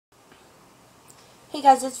Hey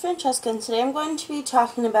guys, it's Francesca, and today I'm going to be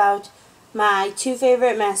talking about my two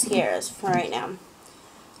favorite mascaras for right now.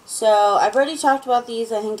 So, I've already talked about these,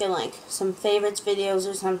 I think, in like some favorites videos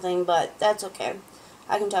or something, but that's okay.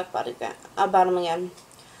 I can talk about them again.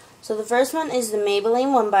 So, the first one is the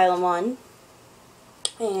Maybelline 1x1,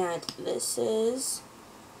 and this is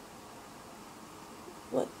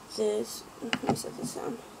what this, let me set this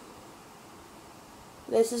down.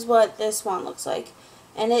 This is what this one looks like,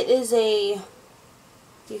 and it is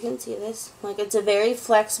you can see this, like it's a very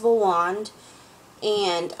flexible wand,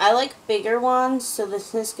 and I like bigger wands, so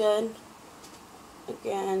this is good.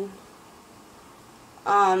 Again,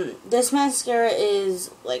 this mascara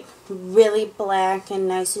is like really black and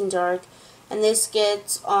nice and dark, and this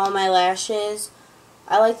gets all my lashes.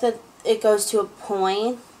 I like that it goes to a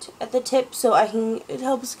point at the tip, so it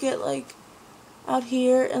helps get like out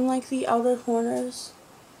here and like the outer corners,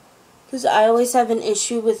 because I always have an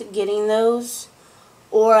issue with getting those.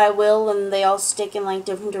 Or I will, and they all stick in like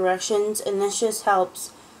different directions, and this just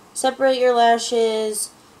helps separate your lashes.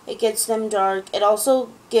 It gets them dark. It also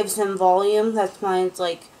gives them volume. That's why it's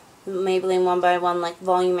like Maybelline 1x1 like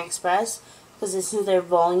Volume Express, because this is their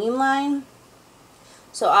volume line.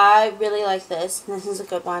 So I really like this. This is a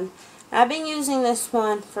good one. I've been using this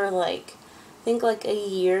one for like, I think like a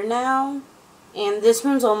year now, and this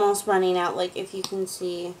one's almost running out, like if you can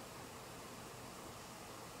see.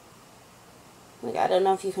 Like, I don't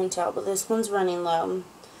know if you can tell, but this one's running low.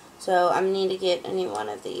 So, I need to get a new one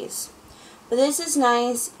of these. But this is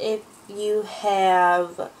nice if you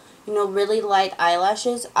have, really light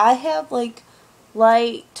eyelashes. I have, like,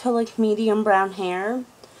 light to, like, medium brown hair.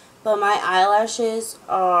 But my eyelashes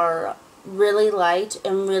are really light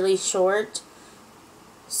and really short.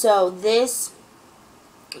 So, this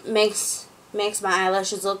makes my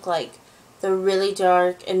eyelashes look like they're really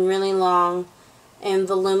dark and really long and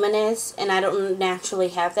voluminous, and I don't naturally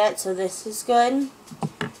have that, so this is good.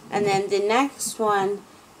 And then the next one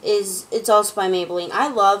is, it's also by Maybelline. I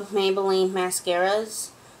love Maybelline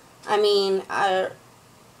mascaras. I mean, I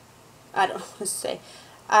don't know what to say.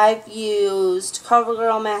 I've used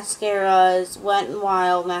CoverGirl mascaras, Wet n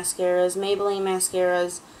Wild mascaras, Maybelline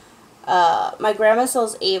mascaras. My grandma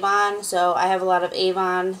sells Avon, so I have a lot of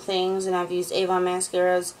Avon things, and I've used Avon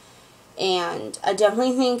mascaras. And I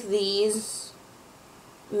definitely think these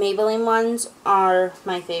Maybelline ones are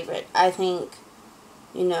my favorite. I think,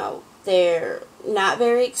 they're not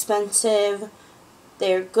very expensive,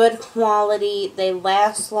 they're good quality, they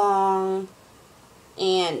last long,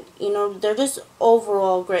 and, they're just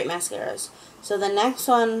overall great mascaras. So the next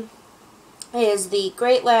one is the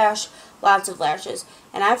Great Lash Lots of Lashes.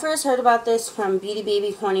 And I first heard about this from Beauty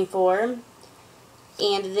Baby 24,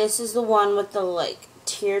 and this is the one with the, like,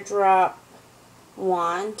 teardrop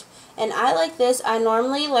wand. And I like this. I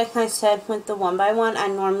normally, like I said with the 1x1, I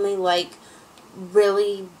normally like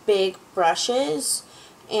really big brushes.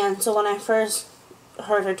 And so when I first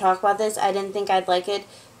heard her talk about this, I didn't think I'd like it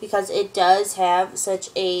because it does have such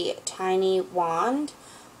a tiny wand.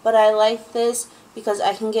 But I like this because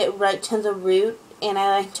I can get right to the root, and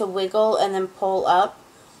I like to wiggle and then pull up.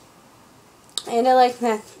 And I like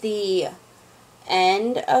that the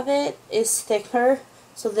end of it is thicker.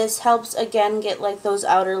 So this helps, again, get like those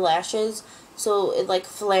outer lashes, so it like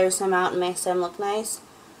flares them out and makes them look nice.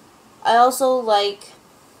 I also like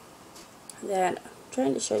that, I'm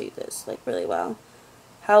trying to show you this like really well,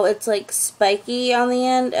 how it's like spiky on the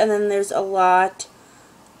end, and then there's a lot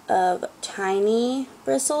of tiny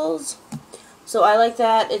bristles. So I like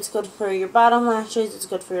that. It's good for your bottom lashes, it's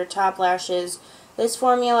good for your top lashes. This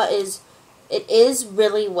formula is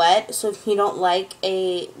really wet, so if you don't like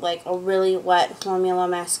a really wet formula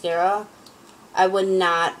mascara, I would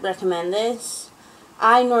not recommend this.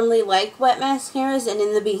 I normally like wet mascaras, and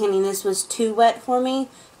in the beginning this was too wet for me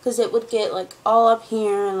because it would get like all up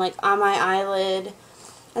here and like on my eyelid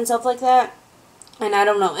and stuff like that, and I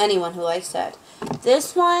don't know anyone who likes that.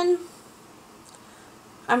 This one,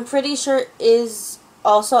 I'm pretty sure is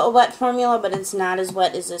also a wet formula, but it's not as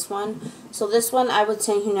wet as this one. So this one, I would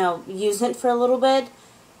say, use it for a little bit,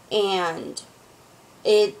 and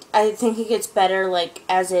I think it gets better like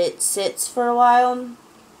as it sits for a while.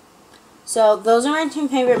 So those are my two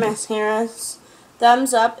favorite mascaras.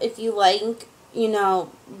 Thumbs up if you like,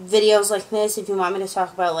 videos like this, if you want me to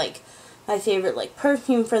talk about like my favorite like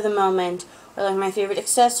perfume for the moment, or like my favorite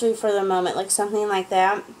accessory for the moment, like something like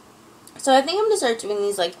that. So I think I'm going to start doing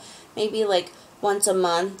these like maybe like once a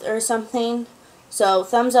month or something. So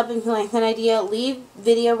thumbs up if you like that idea. Leave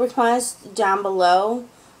video requests down below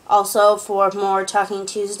also for more Talking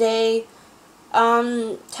Tuesday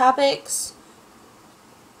topics.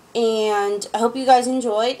 And I hope you guys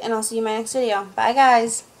enjoyed, and I'll see you in my next video. Bye,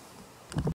 guys.